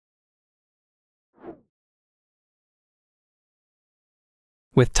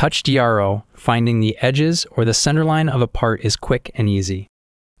With TouchDRO, finding the edges or the centerline of a part is quick and easy.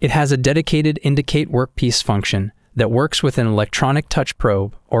 It has a dedicated Indicate Workpiece function that works with an electronic touch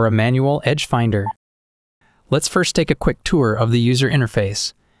probe or a manual edge finder. Let's first take a quick tour of the user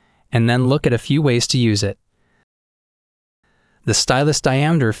interface, and then look at a few ways to use it. The stylus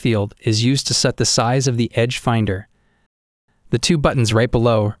diameter field is used to set the size of the edge finder. The two buttons right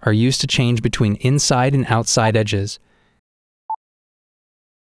below are used to change between inside and outside edges.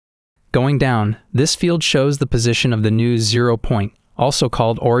 Going down, this field shows the position of the new 0 point, also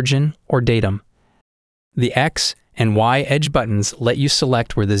called origin or datum. The X and Y edge buttons let you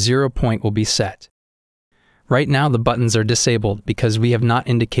select where the 0 point will be set. Right now the buttons are disabled because we have not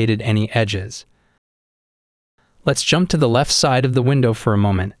indicated any edges. Let's jump to the left side of the window for a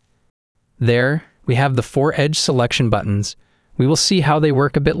moment. There, we have the 4 edge selection buttons. We will see how they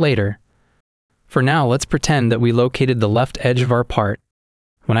work a bit later. For now, let's pretend that we located the left edge of our part.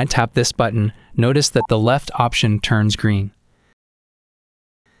 When I tap this button, notice that the left option turns green.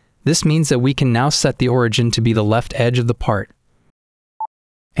 This means that we can now set the origin to be the left edge of the part.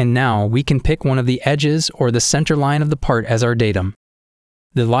 And now we can pick one of the edges or the center line of the part as our datum.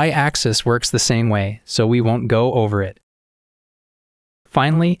 The y-axis works the same way, so we won't go over it.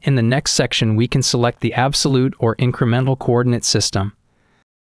 Finally, in the next section we can select the absolute or incremental coordinate system.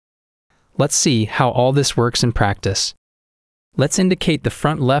 Let's see how all this works in practice. Let's indicate the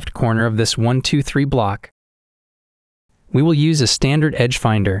front left corner of this 1, 2, 3 block. We will use a standard edge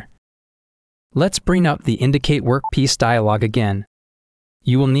finder. Let's bring up the Indicate Workpiece dialog again.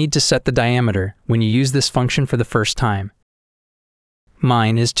 You will need to set the diameter when you use this function for the first time.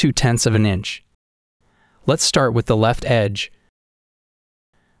 Mine is 2/10 of an inch. Let's start with the left edge.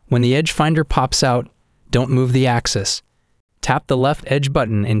 When the edge finder pops out, don't move the axis. Tap the left edge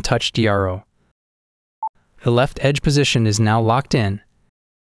button in TouchDRO. The left edge position is now locked in.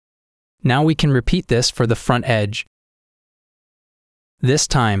 Now we can repeat this for the front edge. This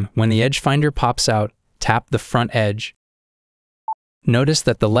time, when the edge finder pops out, tap the front edge. Notice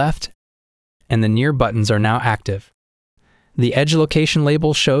that the left and the near buttons are now active. The edge location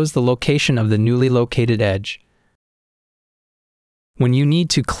label shows the location of the newly located edge. When you need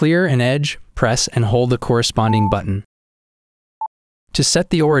to clear an edge, press and hold the corresponding button. To set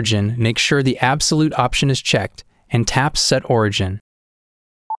the origin, make sure the absolute option is checked and tap Set Origin.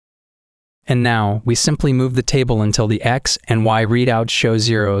 And now, we simply move the table until the X and Y readouts show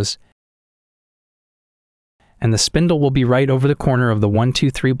zeros, and the spindle will be right over the corner of the 1, 2,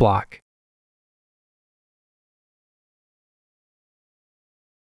 3 block.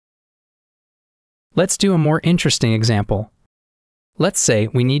 Let's do a more interesting example. Let's say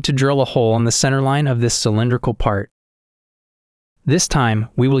we need to drill a hole in the center line of this cylindrical part. This time,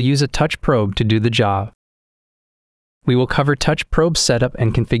 we will use a touch probe to do the job. We will cover touch probe setup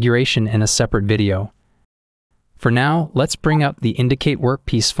and configuration in a separate video. For now, let's bring up the Indicate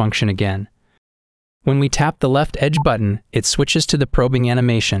Workpiece function again. When we tap the left edge button, it switches to the probing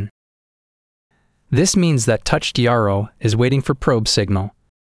animation. This means that TouchDRO is waiting for probe signal.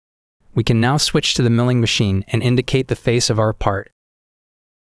 We can now switch to the milling machine and indicate the face of our part.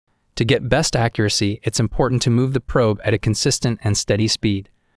 To get best accuracy, it's important to move the probe at a consistent and steady speed.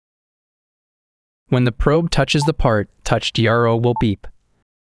 When the probe touches the part, TouchDRO will beep.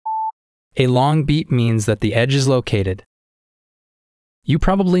 A long beep means that the edge is located. You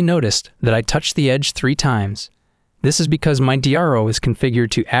probably noticed that I touched the edge 3 times. This is because my DRO is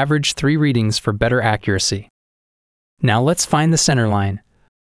configured to average 3 readings for better accuracy. Now let's find the center line.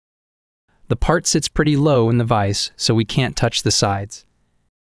 The part sits pretty low in the vise, so we can't touch the sides.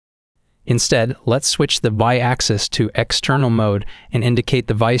 Instead, let's switch the Y-axis to external mode and indicate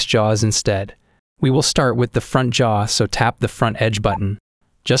the vise jaws instead. We will start with the front jaw, so tap the front edge button.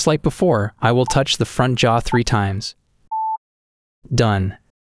 Just like before, I will touch the front jaw 3 times. Done.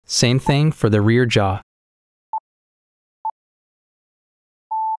 Same thing for the rear jaw.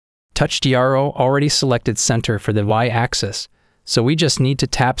 TouchDRO already selected center for the Y-axis, so we just need to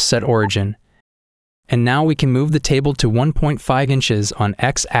tap Set Origin. And now we can move the table to 1.5 inches on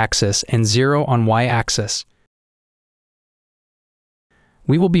X-axis and 0 on Y-axis.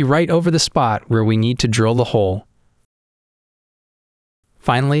 We will be right over the spot where we need to drill the hole.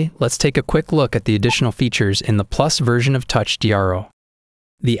 Finally, let's take a quick look at the additional features in the Plus version of TouchDRO.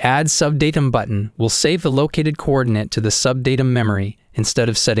 The Add Subdatum button will save the located coordinate to the subdatum memory instead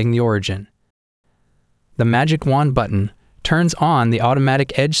of setting the origin. The Magic Wand button turns on the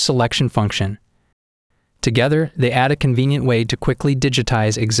automatic edge selection function. Together, they add a convenient way to quickly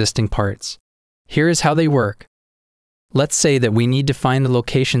digitize existing parts. Here is how they work. Let's say that we need to find the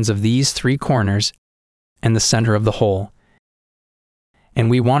locations of these 3 corners and the center of the hole. and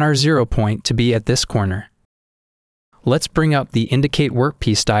we want our 0 point to be at this corner. Let's bring up the Indicate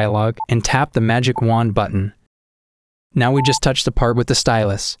Workpiece dialog and tap the magic wand button. Now we just touch the part with the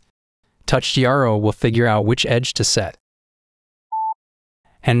stylus. TouchDRO will figure out which edge to set.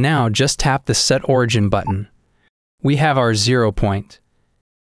 And now just tap the Set Origin button. We have our 0 point.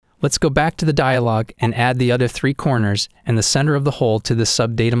 Let's go back to the dialog and add the other 3 corners and the center of the hole to the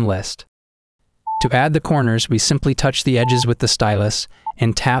subdatum list. To add the corners, we simply touch the edges with the stylus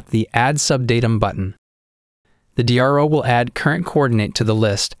and tap the Add Subdatum button. The DRO will add current coordinate to the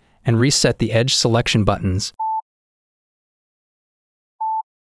list and reset the edge selection buttons.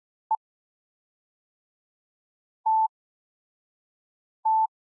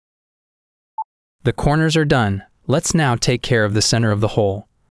 The corners are done. Let's now take care of the center of the hole.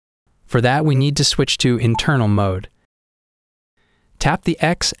 For that, we need to switch to internal mode. Tap the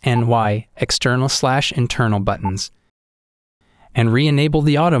X and Y external/internal buttons and re-enable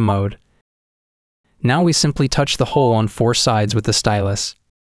the auto mode. Now we simply touch the hole on 4 sides with the stylus.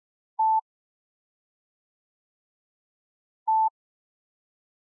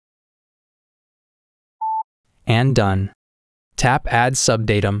 And done. Tap Add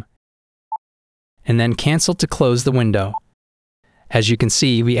Subdatum and then cancel to close the window. As you can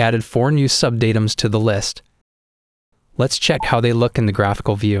see, we added 4 new subdatums to the list. Let's check how they look in the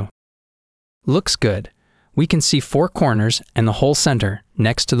graphical view. Looks good. We can see 4 corners and the whole center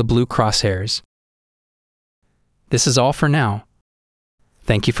next to the blue crosshairs. This is all for now.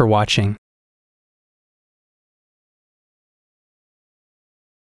 Thank you for watching.